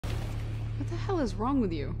What the hell is wrong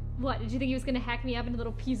with you? What, did you think he was gonna hack me up into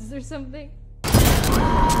little pieces or something?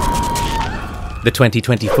 The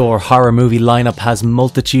 2024 horror movie lineup has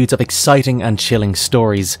multitudes of exciting and chilling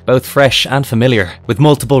stories, both fresh and familiar. With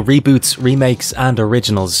multiple reboots, remakes and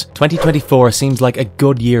originals, 2024 seems like a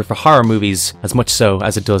good year for horror movies, as much so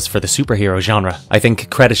as it does for the superhero genre. I think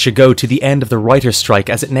credit should go to the end of the writer's strike,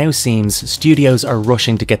 as it now seems studios are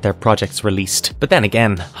rushing to get their projects released. But then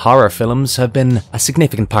again, horror films have been a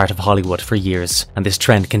significant part of Hollywood for years, and this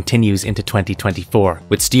trend continues into 2024,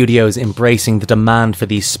 with studios embracing the demand for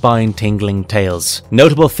these spine-tingling tales.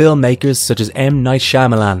 Notable filmmakers such as M. Night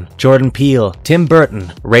Shyamalan, Jordan Peele, Tim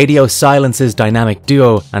Burton, Radio Silence's dynamic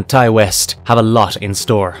duo, and Ty West have a lot in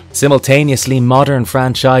store. Simultaneously, modern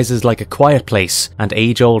franchises like A Quiet Place and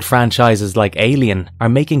age-old franchises like Alien are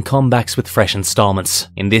making comebacks with fresh installments.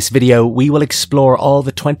 In this video, we will explore all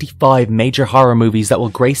the 25 major horror movies that will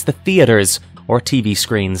grace the theaters or TV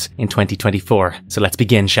screens in 2024. So let's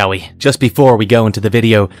begin, shall we? Just before we go into the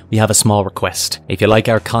video, we have a small request. If you like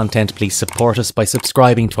our content, please support us by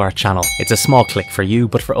subscribing to our channel. It's a small click for you,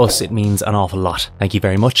 but for us it means an awful lot. Thank you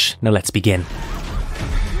very much. Now let's begin.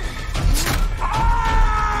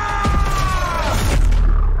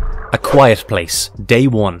 A Quiet Place, Day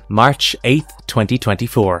 1, March 8th,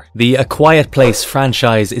 2024. The A Quiet Place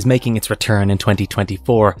franchise is making its return in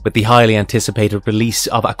 2024 with the highly anticipated release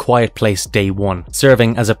of A Quiet Place Day 1.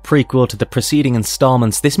 Serving as a prequel to the preceding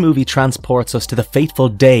installments, this movie transports us to the fateful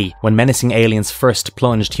day when menacing aliens first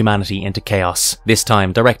plunged humanity into chaos. This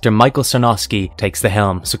time, director Michael Sarnowski takes the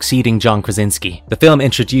helm, succeeding John Krasinski. The film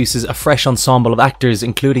introduces a fresh ensemble of actors,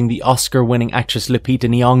 including the Oscar-winning actress Lupita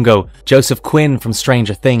Nyong'o, Joseph Quinn from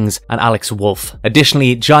Stranger Things, and Alex Wolff.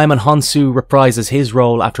 Additionally, Djimon Hounsou reprises his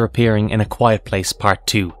role after appearing in A Quiet Place Part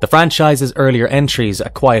 2. The franchise's earlier entries, A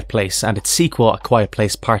Quiet Place, and its sequel, A Quiet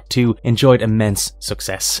Place Part 2, enjoyed immense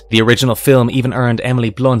success. The original film even earned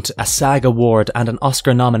Emily Blunt a SAG award and an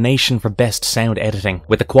Oscar nomination for Best Sound Editing.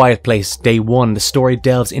 With A Quiet Place Day 1, the story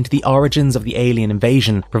delves into the origins of the alien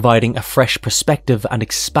invasion, providing a fresh perspective and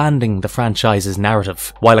expanding the franchise's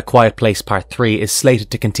narrative. While A Quiet Place Part 3 is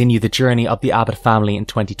slated to continue the journey of the Abbott family in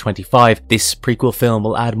 2025, this prequel film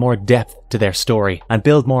will add more depth to their story and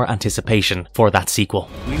build more anticipation for that sequel.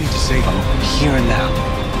 We need to save them here and now.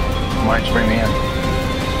 Why'd you bring me in?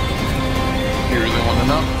 You really want to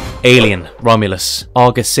know? Alien, Romulus,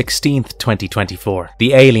 August 16th, 2024.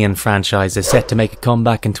 The Alien franchise is set to make a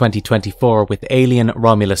comeback in 2024 with Alien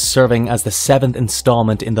Romulus serving as the 7th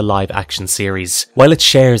installment in the live-action series. While it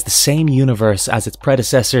shares the same universe as its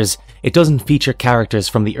predecessors, it doesn't feature characters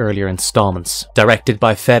from the earlier installments. Directed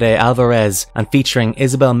by Fede Alvarez and featuring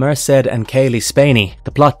Isabel Merced and Kaylee Spaney,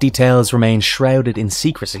 the plot details remain shrouded in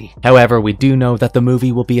secrecy. However, we do know that the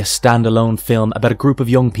movie will be a standalone film about a group of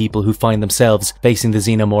young people who find themselves facing the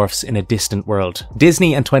xenomorphs in a distant world.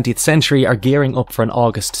 Disney and 20th Century are gearing up for an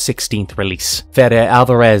August 16th release. Fede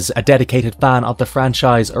Alvarez, a dedicated fan of the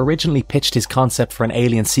franchise, originally pitched his concept for an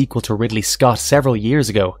Alien sequel to Ridley Scott several years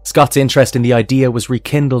ago. Scott's interest in the idea was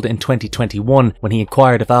rekindled in 2021 when he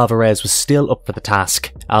inquired if Alvarez was still up for the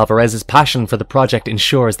task. Alvarez's passion for the project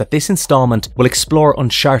ensures that this installment will explore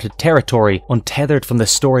uncharted territory untethered from the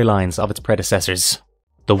storylines of its predecessors.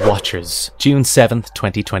 The Watchers, June 7th,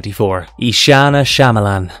 2024. Ishana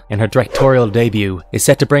Shyamalan, in her directorial debut, is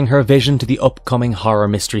set to bring her vision to the upcoming horror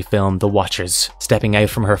mystery film The Watchers. Stepping out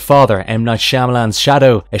from her father, M. Night Shyamalan's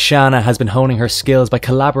shadow, Ishana has been honing her skills by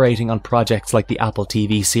collaborating on projects like the Apple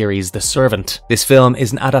TV series The Servant. This film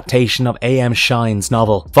is an adaptation of A.M. Shine's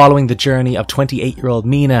novel, following the journey of 28-year-old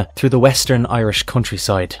Mina through the western Irish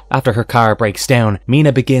countryside. After her car breaks down,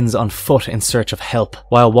 Mina begins on foot in search of help.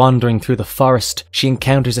 While wandering through the forest, she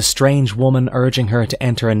encounters a strange woman urging her to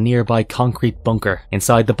enter a nearby concrete bunker.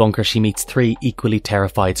 Inside the bunker, she meets 3 equally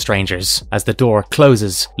terrified strangers. As the door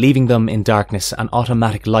closes, leaving them in darkness, an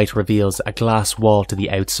automatic light reveals a glass wall to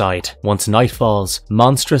the outside. Once night falls,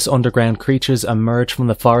 monstrous underground creatures emerge from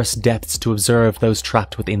the forest depths to observe those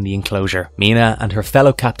trapped within the enclosure. Mina and her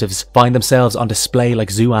fellow captives find themselves on display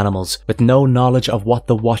like zoo animals, with no knowledge of what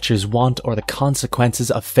the Watchers want or the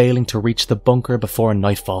consequences of failing to reach the bunker before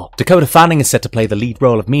nightfall. Dakota Fanning is set to play the lead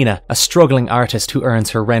role of Mina, a struggling artist who earns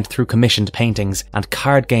her rent through commissioned paintings and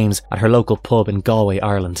card games at her local pub in Galway,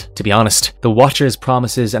 Ireland. To be honest, The Watchers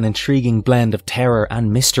promises an intriguing blend of terror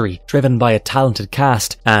and mystery, driven by a talented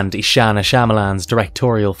cast and Ishana Shyamalan's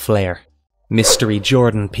directorial flair. Mystery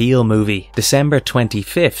Jordan Peele movie. December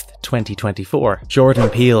 25th, 2024. Jordan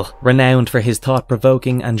Peele, renowned for his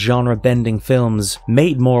thought-provoking and genre-bending films,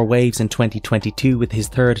 made more waves in 2022 with his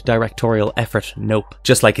third directorial effort, Nope.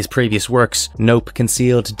 Just like his previous works, Nope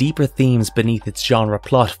concealed deeper themes beneath its genre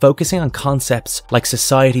plot, focusing on concepts like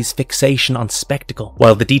society's fixation on spectacle.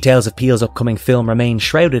 While the details of Peele's upcoming film remain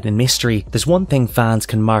shrouded in mystery, there's one thing fans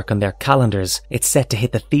can mark on their calendars. It's set to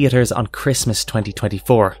hit the theatres on Christmas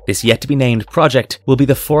 2024. This yet-to-be-named project will be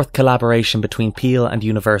the fourth collaboration between Peele and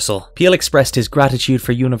Universal. Peele expressed his gratitude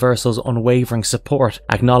for Universal's unwavering support,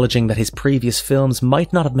 acknowledging that his previous films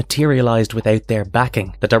might not have materialised without their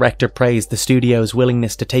backing. The director praised the studio's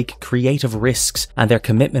willingness to take creative risks and their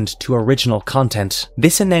commitment to original content.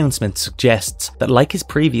 This announcement suggests that, like his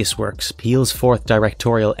previous works, Peele's fourth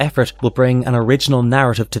directorial effort will bring an original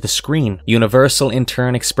narrative to the screen. Universal in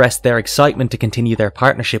turn expressed their excitement to continue their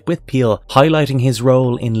partnership with Peele, highlighting his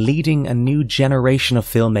role in leading a new generation of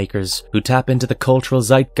filmmakers who tap into the cultural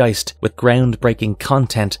zeitgeist with groundbreaking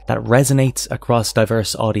content that resonates across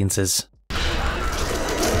diverse audiences.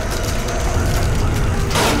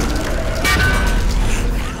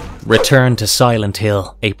 Return to Silent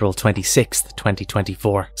Hill, April 26th,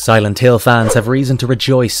 2024. Silent Hill fans have reason to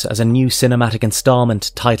rejoice as a new cinematic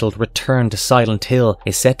installment titled Return to Silent Hill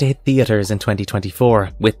is set to hit theatres in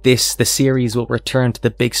 2024. With this, the series will return to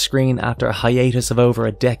the big screen after a hiatus of over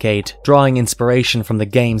a decade. Drawing inspiration from the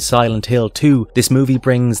game Silent Hill 2, this movie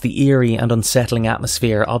brings the eerie and unsettling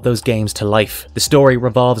atmosphere of those games to life. The story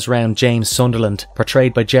revolves around James Sunderland,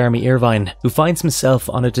 portrayed by Jeremy Irvine, who finds himself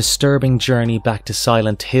on a disturbing journey back to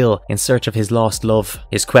Silent Hill in search of his lost love.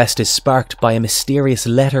 His quest is sparked by a mysterious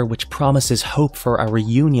letter which promises hope for a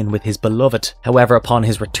reunion with his beloved. However, upon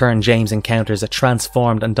his return, James encounters a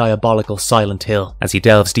transformed and diabolical Silent Hill. As he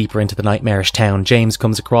delves deeper into the nightmarish town, James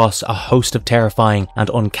comes across a host of terrifying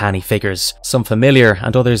and uncanny figures, some familiar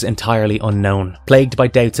and others entirely unknown. Plagued by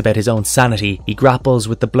doubts about his own sanity, he grapples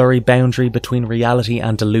with the blurry boundary between reality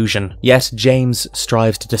and delusion. Yet, James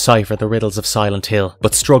strives to decipher the riddles of Silent Hill,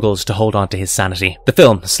 but struggles to hold on to his sanity. The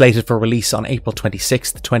film, slated for release on April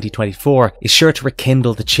 26th, 2024, is sure to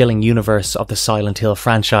rekindle the chilling universe of the Silent Hill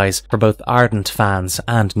franchise for both ardent fans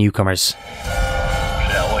and newcomers.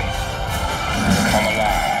 Shall we? Come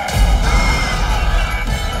alive.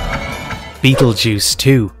 Beetlejuice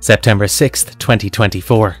 2, September 6th,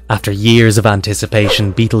 2024. After years of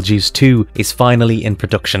anticipation, Beetlejuice 2 is finally in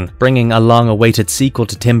production, bringing a long-awaited sequel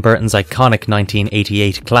to Tim Burton's iconic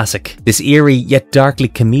 1988 classic. This eerie yet darkly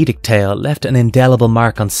comedic tale left an indelible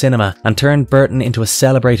mark on cinema and turned Burton into a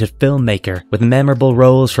celebrated filmmaker, with memorable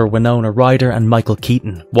roles for Winona Ryder and Michael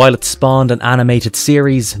Keaton. While it spawned an animated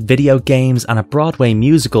series, video games, and a Broadway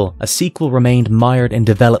musical, a sequel remained mired in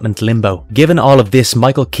development limbo. Given all of this,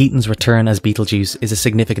 Michael Keaton's return as Beetlejuice is a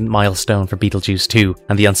significant milestone for Beetlejuice 2,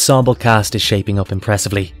 and the ensemble cast is shaping up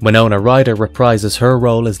impressively. Winona Ryder reprises her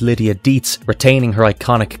role as Lydia Dietz, retaining her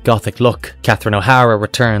iconic gothic look. Catherine O'Hara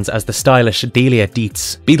returns as the stylish Delia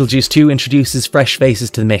Dietz. Beetlejuice 2 introduces fresh faces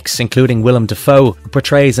to the mix, including Willem Dafoe, who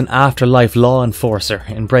portrays an afterlife law enforcer,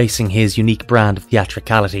 embracing his unique brand of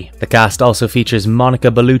theatricality. The cast also features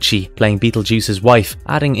Monica Bellucci playing Beetlejuice's wife,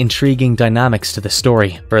 adding intriguing dynamics to the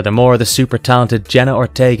story. Furthermore, the super talented Jenna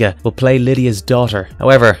Ortega will play Lydia's daughter.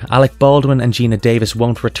 However, Alec Baldwin and Gina Davis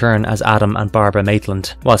won't return as Adam and Barbara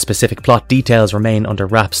Maitland. While specific plot details remain under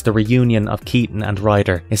wraps, the reunion of Keaton and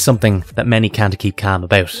Ryder is something that many can't keep calm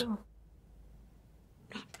about.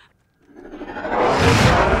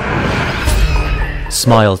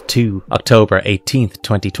 Smile 2, October 18th,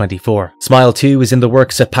 2024. Smile 2 is in the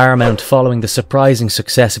works at Paramount following the surprising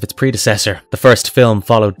success of its predecessor. The first film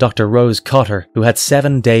followed Dr. Rose Cotter, who had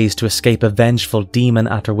 7 days to escape a vengeful demon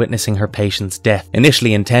after witnessing her patient's death.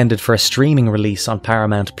 Initially intended for a streaming release on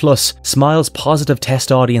Paramount Plus, Smile's positive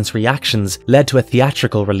test audience reactions led to a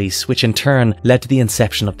theatrical release, which in turn led to the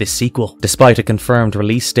inception of this sequel. Despite a confirmed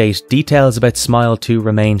release date, details about Smile 2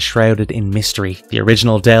 remain shrouded in mystery. The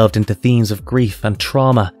original delved into themes of grief and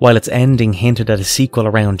trauma, while its ending hinted at a sequel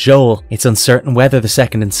around Joel. It's uncertain whether the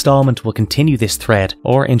second installment will continue this thread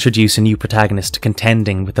or introduce a new protagonist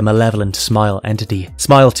contending with the malevolent Smile entity.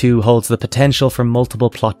 Smile 2 holds the potential for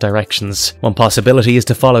multiple plot directions. One possibility is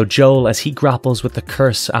to follow Joel as he grapples with the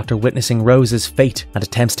curse after witnessing Rose's fate and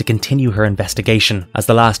attempts to continue her investigation. As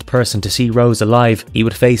the last person to see Rose alive, he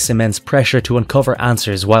would face immense pressure to uncover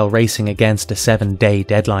answers while racing against a 7-day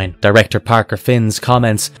deadline. Director Parker Finn's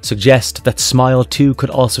comments suggest that Smile 2 could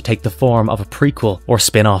also take the form of a prequel or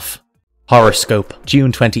spin-off. Horoscope,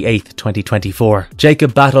 June 28th, 2024.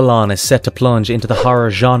 Jacob Batalon is set to plunge into the horror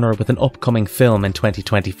genre with an upcoming film in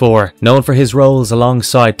 2024. Known for his roles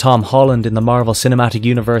alongside Tom Holland in the Marvel Cinematic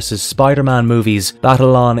Universe's Spider-Man movies,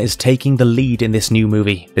 Batalon is taking the lead in this new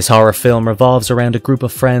movie. This horror film revolves around a group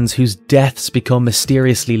of friends whose deaths become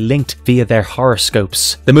mysteriously linked via their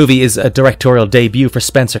horoscopes. The movie is a directorial debut for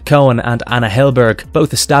Spencer Cohen and Anna Helberg,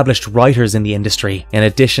 both established writers in the industry. In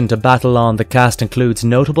addition to Batalon, the cast includes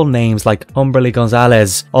notable names like Humberly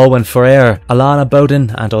Gonzalez, Owen Ferrer, Alana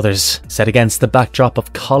Bowden, and others. Set against the backdrop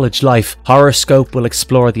of college life, Horoscope will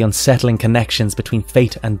explore the unsettling connections between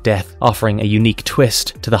fate and death, offering a unique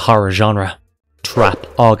twist to the horror genre. Trap,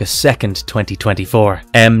 August 2nd, 2024.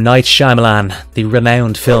 M. Night Shyamalan, the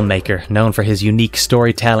renowned filmmaker known for his unique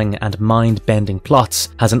storytelling and mind-bending plots,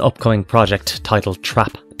 has an upcoming project titled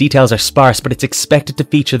Trap. Details are sparse, but it's expected to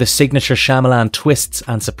feature the signature Shyamalan twists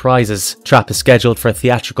and surprises. Trap is scheduled for a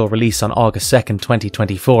theatrical release on August 2nd,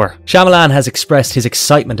 2024. Shyamalan has expressed his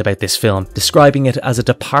excitement about this film, describing it as a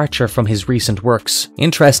departure from his recent works.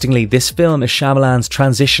 Interestingly, this film is Shyamalan's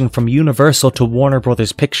transition from Universal to Warner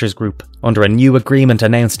Bros. Pictures Group. Under a new agreement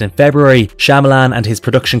announced in February, Shyamalan and his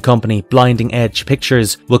production company, Blinding Edge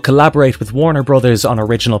Pictures, will collaborate with Warner Bros. On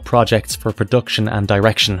original projects for production and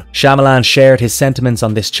direction. Shyamalan shared his sentiments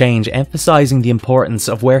on this change, emphasizing the importance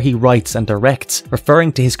of where he writes and directs,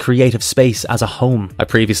 referring to his creative space as a home. I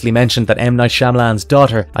previously mentioned that M. Night Shyamalan's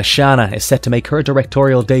daughter, Ashana, is set to make her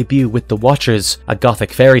directorial debut with The Watchers, a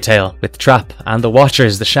gothic fairy tale. With Trap and The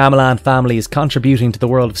Watchers, the Shyamalan family is contributing to the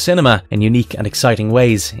world of cinema in unique and exciting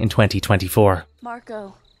ways in 2024.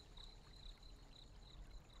 Marco.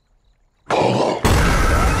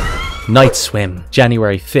 Night Swim,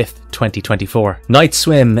 January 5th, 2024. Night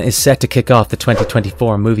Swim is set to kick off the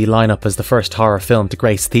 2024 movie lineup as the first horror film to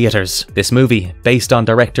grace theaters. This movie, based on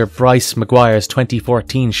director Bryce Maguire's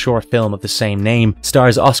 2014 short film of the same name,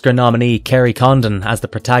 stars Oscar nominee Kerry Condon as the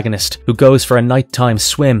protagonist, who goes for a nighttime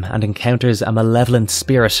swim and encounters a malevolent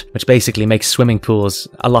spirit, which basically makes swimming pools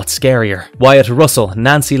a lot scarier. Wyatt Russell,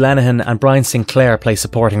 Nancy Lenihan, and Brian Sinclair play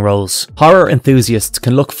supporting roles. Horror enthusiasts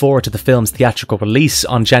can look forward to the film's theatrical release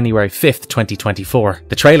on January 5th, 2024.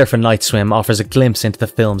 The trailer for Night Swim offers a glimpse into the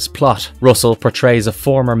film's plot. Russell portrays a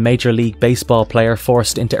former Major League Baseball player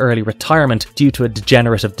forced into early retirement due to a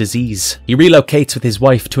degenerative disease. He relocates with his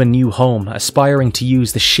wife to a new home, aspiring to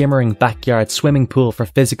use the shimmering backyard swimming pool for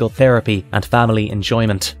physical therapy and family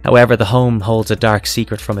enjoyment. However, the home holds a dark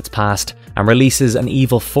secret from its past and releases an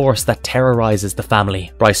evil force that terrorizes the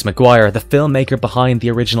family. Bryce Maguire, the filmmaker behind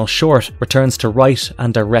the original short, returns to write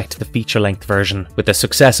and direct the feature-length version. With the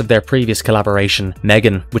success of their previous collaboration,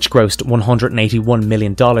 Megan, which grossed $181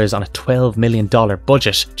 million on a $12 million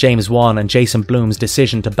budget, James Wan and Jason Blum's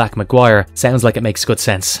decision to back Maguire sounds like it makes good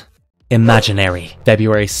sense. Imaginary,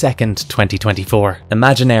 February 2nd, 2024.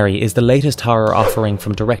 Imaginary is the latest horror offering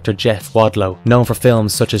from director Jeff Wadlow, known for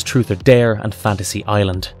films such as Truth or Dare and Fantasy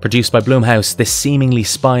Island. Produced by Blumhouse, this seemingly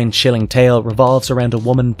spine-chilling tale revolves around a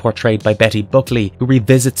woman portrayed by Betty Buckley, who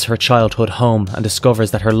revisits her childhood home and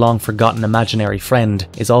discovers that her long-forgotten imaginary friend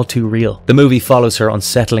is all too real. The movie follows her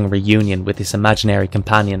unsettling reunion with this imaginary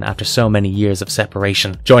companion after so many years of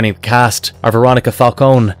separation. Joining the cast are Veronica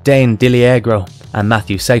Falcone, Dane DiLiegro, and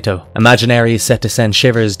Matthew Sato. Imaginary is set to send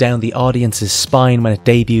shivers down the audience's spine when it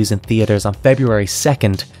debuts in theaters on February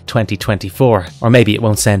 2nd, 2024. Or maybe it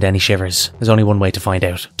won't send any shivers. There's only one way to find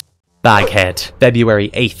out. Baghead, February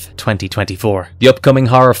 8th, 2024. The upcoming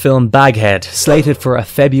horror film Baghead, slated for a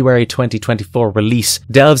February 2024 release,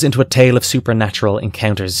 delves into a tale of supernatural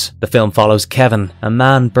encounters. The film follows Kevin, a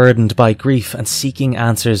man burdened by grief and seeking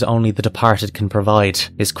answers only the departed can provide.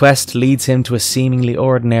 His quest leads him to a seemingly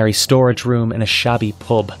ordinary storage room in a shabby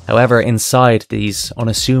pub. However, inside these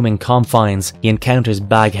unassuming confines, he encounters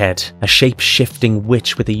Baghead, a shape-shifting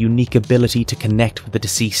witch with a unique ability to connect with the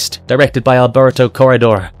deceased. Directed by Alberto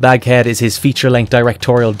Corredor, Baghead is his feature-length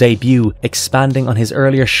directorial debut, expanding on his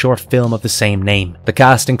earlier short film of the same name. The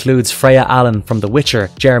cast includes Freya Allen from The Witcher,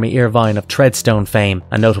 Jeremy Irvine of Treadstone fame,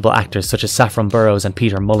 and notable actors such as Saffron Burrows and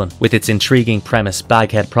Peter Mullen. With its intriguing premise,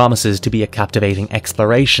 Baghead promises to be a captivating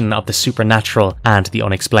exploration of the supernatural and the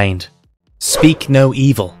unexplained. Speak No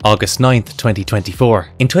Evil, August 9th, 2024.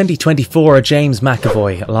 In 2024, James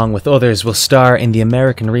McAvoy, along with others, will star in the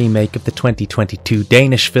American remake of the 2022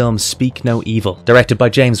 Danish film Speak No Evil. Directed by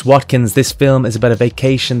James Watkins, this film is about a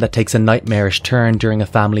vacation that takes a nightmarish turn during a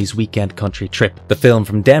family's weekend country trip. The film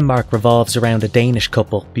from Denmark revolves around a Danish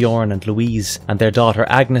couple, Bjorn and Louise, and their daughter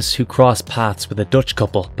Agnes, who cross paths with a Dutch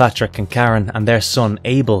couple, Patrick and Karen, and their son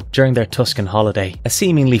Abel during their Tuscan holiday. A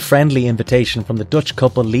seemingly friendly invitation from the Dutch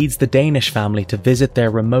couple leads the Danish family to visit their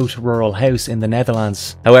remote rural house in the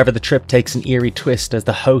Netherlands. However, the trip takes an eerie twist as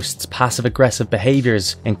the host's passive-aggressive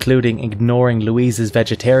behaviours, including ignoring Louise's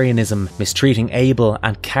vegetarianism, mistreating Abel,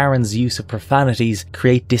 and Karen's use of profanities,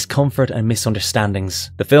 create discomfort and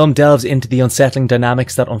misunderstandings. The film delves into the unsettling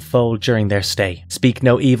dynamics that unfold during their stay. Speak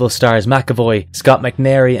No Evil stars McAvoy, Scott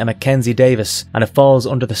McNairy and Mackenzie Davis, and it falls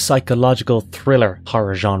under the psychological thriller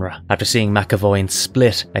horror genre. After seeing McAvoy in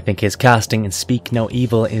Split, I think his casting in Speak No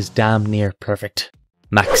Evil is damn near perfect.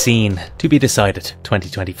 Maxine, to be decided,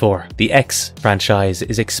 2024. The X franchise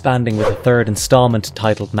is expanding with a third installment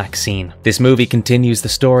titled Maxine. This movie continues the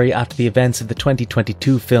story after the events of the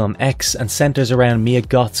 2022 film X and centres around Mia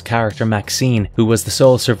Goth's character Maxine, who was the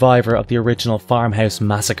sole survivor of the original farmhouse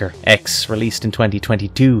massacre. X, released in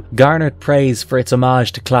 2022, garnered praise for its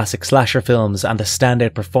homage to classic slasher films and the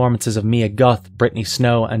standout performances of Mia Goth, Brittany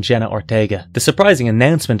Snow and Jenna Ortega. The surprising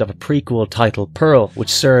announcement of a prequel titled Pearl, which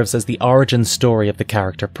serves as the origin story of the character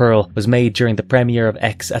Pearl, was made during the premiere of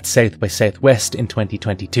X at South by Southwest in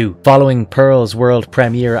 2022. Following Pearl's world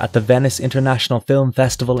premiere at the Venice International Film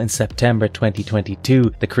Festival in September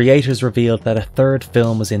 2022, the creators revealed that a third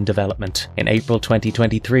film was in development. In April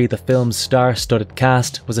 2023, the film's star-studded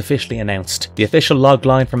cast was officially announced. The official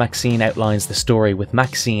logline for Maxine outlines the story, with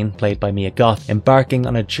Maxine, played by Mia Goth, embarking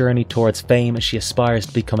on a journey towards fame as she aspires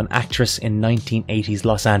to become an actress in 1980s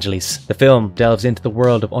Los Angeles. The film delves into the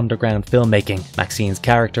world of underground filmmaking. Maxine's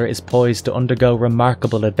character is poised to undergo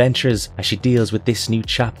remarkable adventures as she deals with this new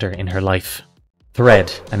chapter in her life.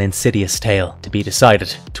 Thread, an Insidious tale, to be decided,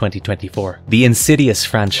 2024. The Insidious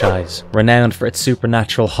franchise, renowned for its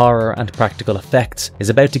supernatural horror and practical effects, is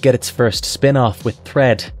about to get its first spin-off with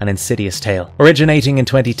Thread, an Insidious tale. Originating in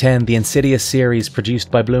 2010, the Insidious series,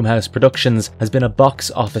 produced by Blumhouse Productions, has been a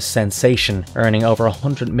box office sensation, earning over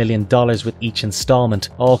 $100 million with each installment,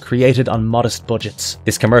 all created on modest budgets.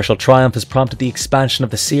 This commercial triumph has prompted the expansion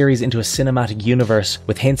of the series into a cinematic universe,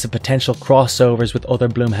 with hints of potential crossovers with other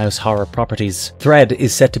Blumhouse horror properties. Thread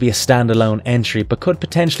is set to be a standalone entry, but could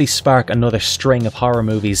potentially spark another string of horror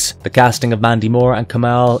movies. The casting of Mandy Moore and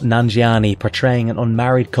Kamal Nanjiani portraying an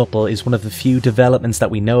unmarried couple is one of the few developments that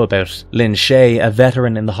we know about. Lynn Shay, a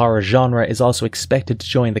veteran in the horror genre, is also expected to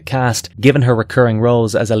join the cast, given her recurring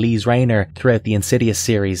roles as Elise Rayner throughout the Insidious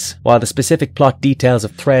series. While the specific plot details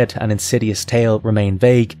of Thread, an Insidious tale, remain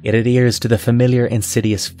vague, it adheres to the familiar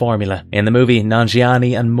Insidious formula. In the movie,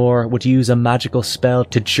 Nanjiani and Moore would use a magical spell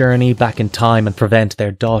to journey back in time and prevent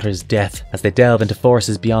their daughter's death. As they delve into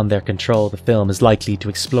forces beyond their control, the film is likely to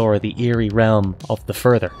explore the eerie realm of the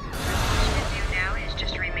further. What you do now is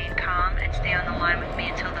just remain calm and stay on the line with me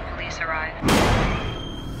until the police arrive.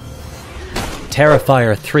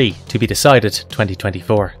 Terrifier 3, to be decided,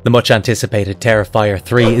 2024. The much anticipated Terrifier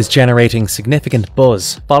 3 is generating significant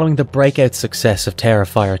buzz following the breakout success of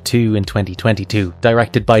Terrifier 2 in 2022.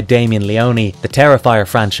 Directed by Damien Leone, the Terrifier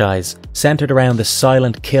franchise, centered around the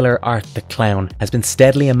silent killer Art the Clown, has been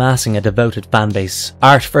steadily amassing a devoted fanbase.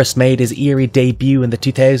 Art first made his eerie debut in the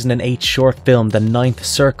 2008 short film The Ninth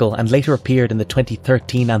Circle and later appeared in the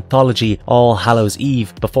 2013 anthology All Hallows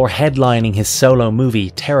Eve before headlining his solo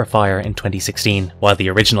movie Terrifier in 2016. While the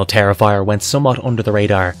original Terrifier went somewhat under the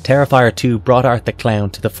radar, Terrifier 2 brought Art the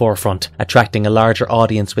Clown to the forefront, attracting a larger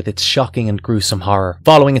audience with its shocking and gruesome horror.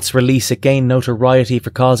 Following its release, it gained notoriety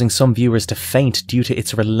for causing some viewers to faint due to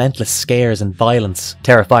its relentless scares and violence.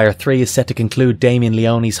 Terrifier 3 is set to conclude Damien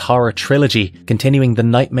Leone's horror trilogy, continuing the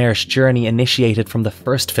nightmarish journey initiated from the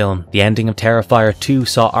first film. The ending of Terrifier 2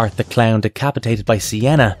 saw Art the Clown decapitated by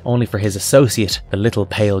Sienna, only for his associate, the little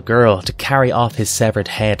pale girl, to carry off his severed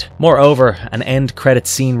head. Moreover, an end-credit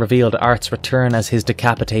scene revealed Art's return as his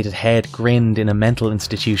decapitated head grinned in a mental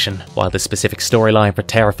institution. While the specific storyline for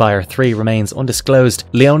Terrifier 3 remains undisclosed,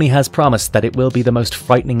 Leone has promised that it will be the most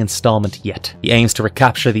frightening installment yet. He aims to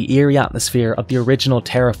recapture the eerie atmosphere of the original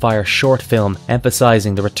Terrifier short film,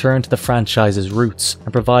 emphasizing the return to the franchise's roots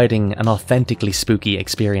and providing an authentically spooky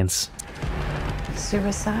experience.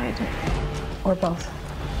 Suicide or both?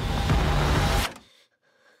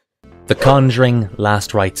 The Conjuring: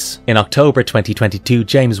 Last Rites. In October 2022,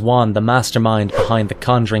 James Wan, the mastermind behind the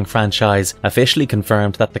Conjuring franchise, officially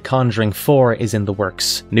confirmed that The Conjuring 4 is in the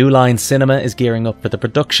works. New Line Cinema is gearing up for the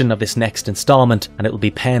production of this next installment, and it will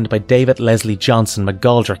be penned by David Leslie Johnson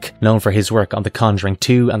McGoldrick, known for his work on The Conjuring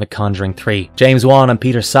 2 and The Conjuring 3. James Wan and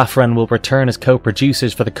Peter Safran will return as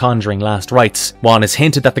co-producers for The Conjuring: Last Rites. Wan has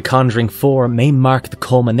hinted that The Conjuring 4 may mark the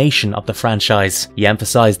culmination of the franchise. He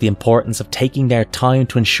emphasized the importance of taking their time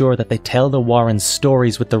to ensure that they could tell the Warrens'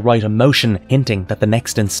 stories with the right emotion, hinting that the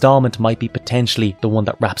next installment might be potentially the one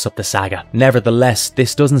that wraps up the saga. Nevertheless,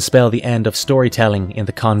 this doesn't spell the end of storytelling in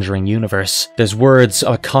the Conjuring universe. There's words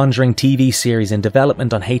of a Conjuring TV series in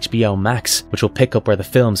development on HBO Max, which will pick up where the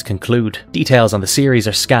films conclude. Details on the series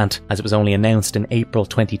are scant, as it was only announced in April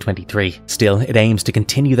 2023. Still, it aims to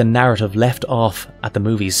continue the narrative left off at the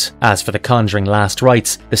movies. As for The Conjuring Last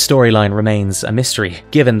Rites, the storyline remains a mystery.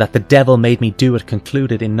 Given that The Devil Made Me Do It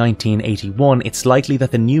concluded in 1981, it's likely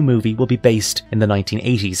that the new movie will be based in the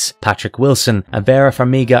 1980s. Patrick Wilson and Vera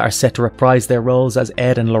Farmiga are set to reprise their roles as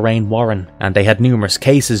Ed and Lorraine Warren, and they had numerous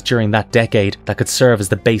cases during that decade that could serve as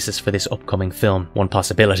the basis for this upcoming film. One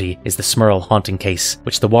possibility is the Smurl haunting case,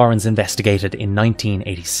 which the Warrens investigated in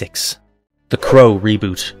 1986. The Crow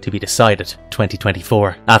reboot, to be decided,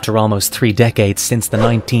 2024. After almost 3 decades since the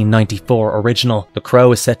 1994 original, The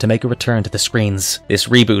Crow is set to make a return to the screens. This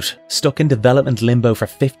reboot, stuck in development limbo for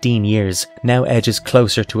 15 years, now edges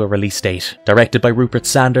closer to a release date. Directed by Rupert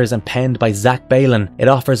Sanders and penned by Zach Balan, it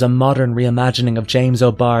offers a modern reimagining of James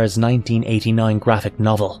O'Barr's 1989 graphic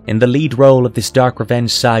novel. In the lead role of this dark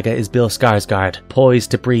revenge saga is Bill Skarsgård,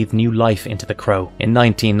 poised to breathe new life into The Crow. In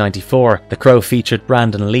 1994, The Crow featured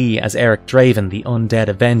Brandon Lee as Eric Draven, the undead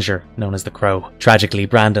Avenger known as The Crow. Tragically,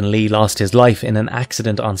 Brandon Lee lost his life in an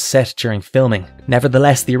accident on set during filming.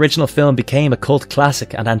 Nevertheless, the original film became a cult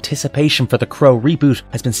classic, and anticipation for The Crow reboot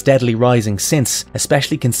has been steadily rising since,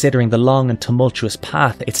 especially considering the long and tumultuous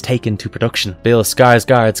path it's taken to production. Bill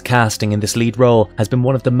Skarsgård's casting in this lead role has been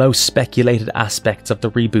one of the most speculated aspects of the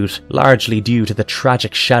reboot, largely due to the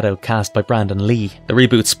tragic shadow cast by Brandon Lee. The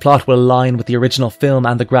reboot's plot will align with the original film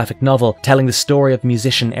and the graphic novel, telling the story of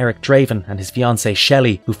musician Eric Draven and his fiancée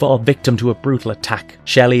Shelley, who fall victim to a brutal attack.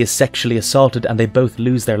 Shelley is sexually assaulted and they both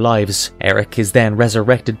lose their lives. Eric is then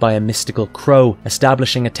resurrected by a mystical crow,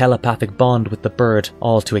 establishing a telepathic bond with the bird,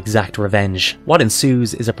 all to exact revenge. What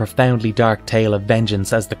ensues is a profoundly dark tale of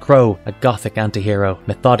vengeance as the Crow, a gothic antihero,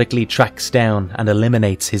 methodically tracks down and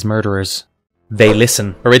eliminates his murderers. They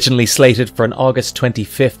Listen. Originally slated for an August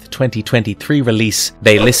 25th, 2023 release,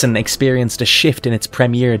 They Listen experienced a shift in its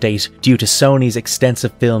premiere date due to Sony's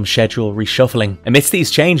extensive film schedule reshuffling. Amidst these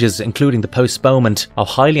changes, including the postponement of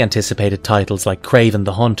highly anticipated titles like Kraven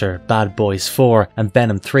the Hunter, Bad Boys 4 and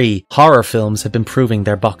Venom 3, horror films have been proving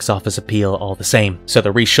their box office appeal all the same. So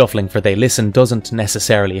the reshuffling for They Listen doesn't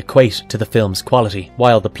necessarily equate to the film's quality.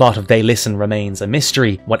 While the plot of They Listen remains a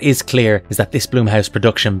mystery, what is clear is that this Blumhouse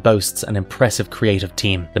production boasts an impressive creative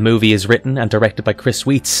team. The movie is written and directed by Chris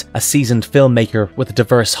Weitz, a seasoned filmmaker with a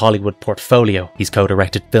diverse Hollywood portfolio. He's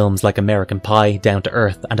co-directed films like American Pie, Down to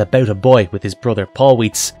Earth and About a Boy with his brother Paul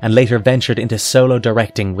Weitz, and later ventured into solo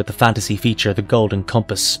directing with the fantasy feature The Golden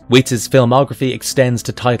Compass. Weitz's filmography extends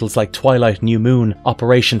to titles like Twilight New Moon,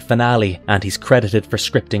 Operation Finale, and he's credited for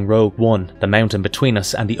scripting Rogue One, The Mountain Between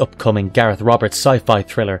Us and the upcoming Gareth Roberts sci-fi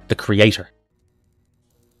thriller The Creator.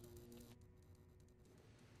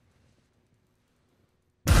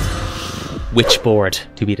 Witchboard,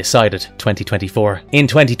 to be decided, 2024. In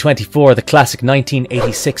 2024, the classic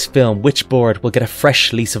 1986 film Witchboard will get a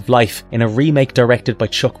fresh lease of life in a remake directed by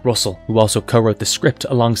Chuck Russell, who also co-wrote the script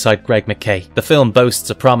alongside Greg McKay. The film boasts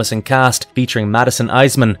a promising cast featuring Madison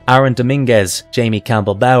Eisman, Aaron Dominguez, Jamie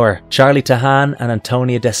Campbell-Bower, Charlie Tahan and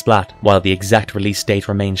Antonia Desplat. While the exact release date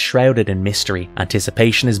remains shrouded in mystery,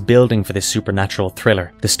 anticipation is building for this supernatural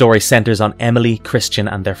thriller. The story centers on Emily, Christian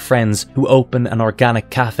and their friends who open an organic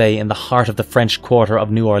cafe in the heart of the French Quarter of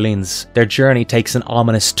New Orleans. Their journey takes an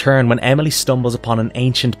ominous turn when Emily stumbles upon an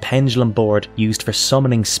ancient pendulum board used for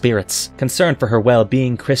summoning spirits. Concerned for her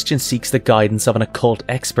well-being, Christian seeks the guidance of an occult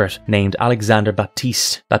expert named Alexander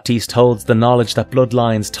Baptiste. Baptiste holds the knowledge that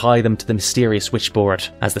bloodlines tie them to the mysterious witchboard.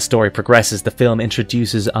 As the story progresses, the film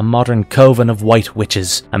introduces a modern coven of white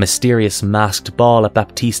witches, a mysterious masked ball at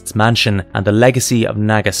Baptiste's mansion, and the legacy of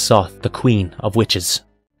Naga Soth, the Queen of Witches.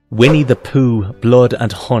 Winnie the Pooh, Blood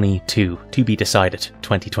and Honey 2, to be decided,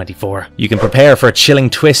 2024. You can prepare for a chilling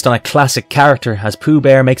twist on a classic character as Pooh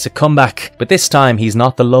Bear makes a comeback, but this time he's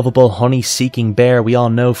not the lovable honey-seeking bear we all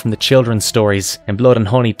know from the children's stories. In Blood and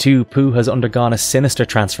Honey 2, Pooh has undergone a sinister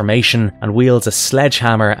transformation and wields a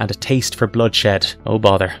sledgehammer and a taste for bloodshed. Oh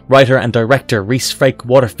bother. Writer and director Rhys Frake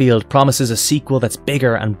Waterfield promises a sequel that's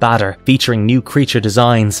bigger and badder, featuring new creature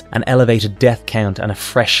designs, an elevated death count and a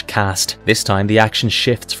fresh cast. This time the action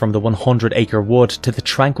shifts from the 100-acre wood to the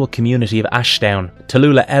tranquil community of Ashdown.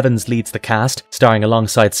 Tallulah Evans leads the cast, starring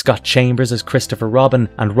alongside Scott Chambers as Christopher Robin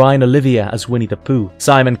and Ryan Olivia as Winnie the Pooh.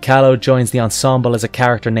 Simon Callow joins the ensemble as a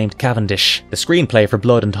character named Cavendish. The screenplay for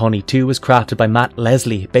Blood and Honey 2 was crafted by Matt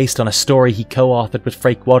Leslie, based on a story he co-authored with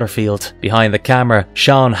Frake Waterfield. Behind the camera,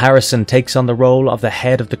 Sean Harrison takes on the role of the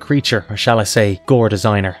head of the creature, or shall I say, gore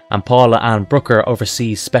designer, and Paula Ann Brooker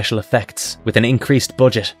oversees special effects. With an increased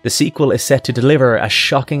budget, the sequel is set to deliver a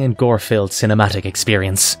shocking and gore-filled cinematic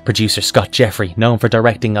experience. Producer Scott Jeffrey, known for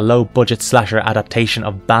directing a low-budget slasher adaptation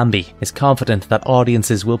of Bambi, is confident that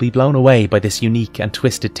audiences will be blown away by this unique and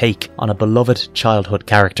twisted take on a beloved childhood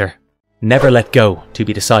character. Never Let Go, to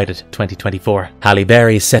be decided, 2024. Halle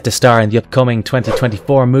Berry is set to star in the upcoming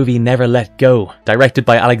 2024 movie Never Let Go. Directed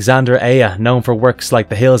by Alexander Aya, known for works like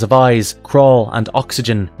The Hills of Eyes, Crawl and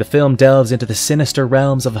Oxygen, the film delves into the sinister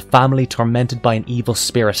realms of a family tormented by an evil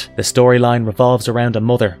spirit. The storyline revolves around a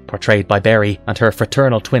mother, portrayed by Berry, and her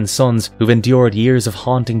fraternal twin sons who've endured years of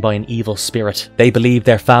haunting by an evil spirit. They believe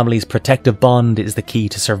their family's protective bond is the key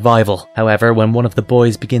to survival. However, when one of the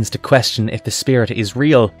boys begins to question if the spirit is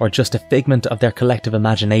real or just a figment of their collective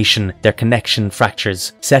imagination, their connection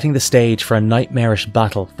fractures, setting the stage for a nightmarish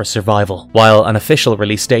battle for survival. While an official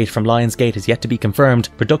release date from Lionsgate is yet to be confirmed,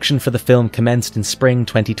 production for the film commenced in spring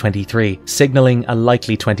 2023, signalling a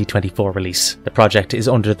likely 2024 release. The project is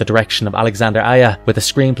under the direction of Alexander Aya, with a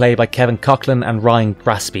screenplay by Kevin Coughlin and Ryan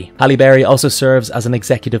Graspy. Halle Berry also serves as an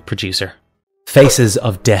executive producer. Faces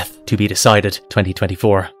of Death, to be decided,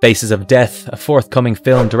 2024. Faces of Death, a forthcoming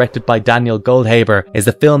film directed by Daniel Goldhaber, is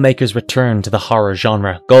the filmmaker's return to the horror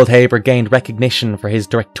genre. Goldhaber gained recognition for his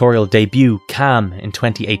directorial debut, Cam, in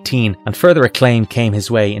 2018, and further acclaim came his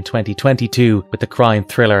way in 2022 with the crime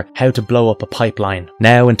thriller How to Blow Up a Pipeline.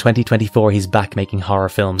 Now in 2024 he's back making horror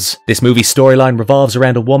films. This movie's storyline revolves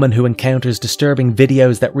around a woman who encounters disturbing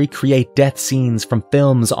videos that recreate death scenes from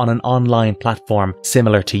films on an online platform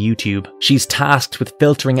similar to YouTube. She's tasked with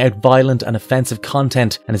filtering out violent and offensive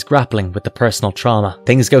content and is grappling with the personal trauma.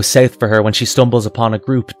 Things go south for her when she stumbles upon a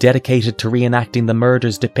group dedicated to reenacting the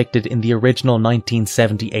murders depicted in the original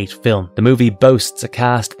 1978 film. The movie boasts a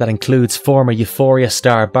cast that includes former Euphoria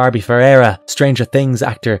star Barbie Ferreira, Stranger Things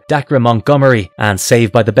actor Dacre Montgomery, and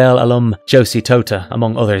Saved by the Bell alum Josie Tota,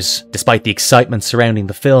 among others. Despite the excitement surrounding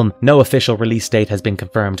the film, no official release date has been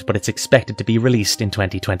confirmed, but it's expected to be released in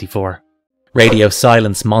 2024. Radio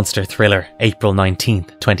Silence monster thriller, April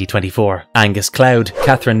 19th, 2024. Angus Cloud,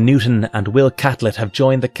 Catherine Newton and Will Catlett have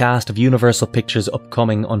joined the cast of Universal Pictures'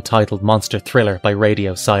 upcoming untitled monster thriller by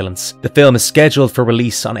Radio Silence. The film is scheduled for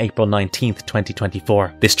release on April 19th,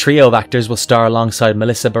 2024. This trio of actors will star alongside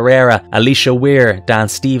Melissa Barrera, Alicia Weir, Dan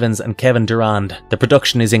Stevens and Kevin Durand. The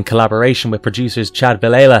production is in collaboration with producers Chad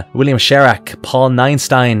Villela, William Sherrack, Paul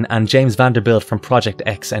Neinstein and James Vanderbilt from Project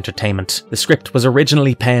X Entertainment. The script was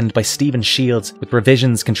originally penned by Stephen Shields, with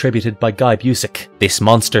revisions contributed by Guy Busick. This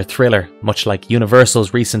monster thriller, much like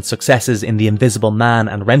Universal's recent successes in The Invisible Man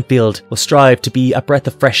and Renfield, will strive to be a breath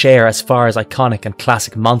of fresh air as far as iconic and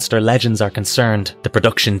classic monster legends are concerned. The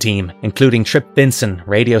production team, including Trip Vinson,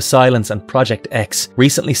 Radio Silence and Project X,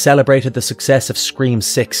 recently celebrated the success of Scream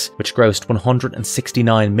 6, which grossed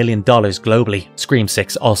 $169 million globally. Scream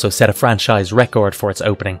 6 also set a franchise record for its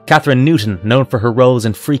opening. Catherine Newton, known for her roles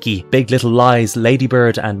in Freaky, Big Little Lies, Lady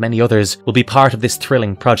Bird and many others, will be part of this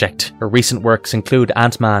thrilling project. Her recent works include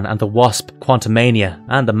Ant-Man and the Wasp, Quantumania,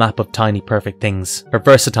 and The Map of Tiny Perfect Things. Her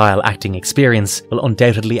versatile acting experience will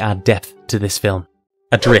undoubtedly add depth to this film.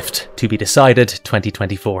 Adrift, to be decided,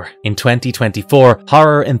 2024. In 2024,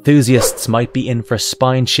 horror enthusiasts might be in for a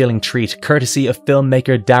spine-chilling treat courtesy of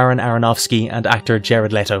filmmaker Darren Aronofsky and actor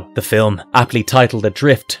Jared Leto. The film, aptly titled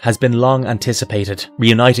Adrift, has been long anticipated,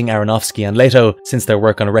 reuniting Aronofsky and Leto since their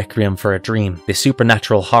work on Requiem for a Dream. This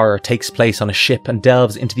supernatural horror takes place on a ship and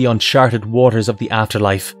delves into the uncharted waters of the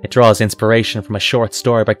afterlife. It draws inspiration from a short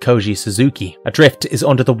story by Koji Suzuki. Adrift is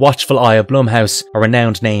under the watchful eye of Blumhouse, a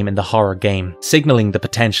renowned name in the horror game, signalling the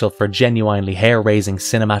potential for genuinely hair-raising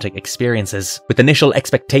cinematic experiences. With initial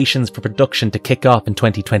expectations for production to kick off in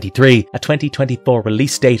 2023, a 2024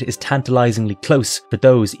 release date is tantalizingly close for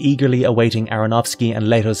those eagerly awaiting Aronofsky and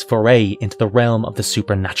Leto's foray into the realm of the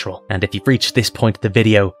supernatural. And if you've reached this point of the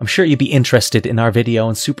video, I'm sure you'd be interested in our video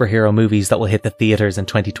on superhero movies that will hit the theaters in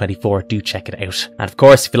 2024. Do check it out. And of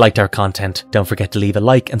course, if you liked our content, don't forget to leave a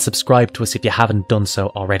like and subscribe to us if you haven't done so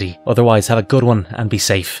already. Otherwise, have a good one and be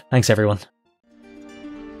safe. Thanks everyone.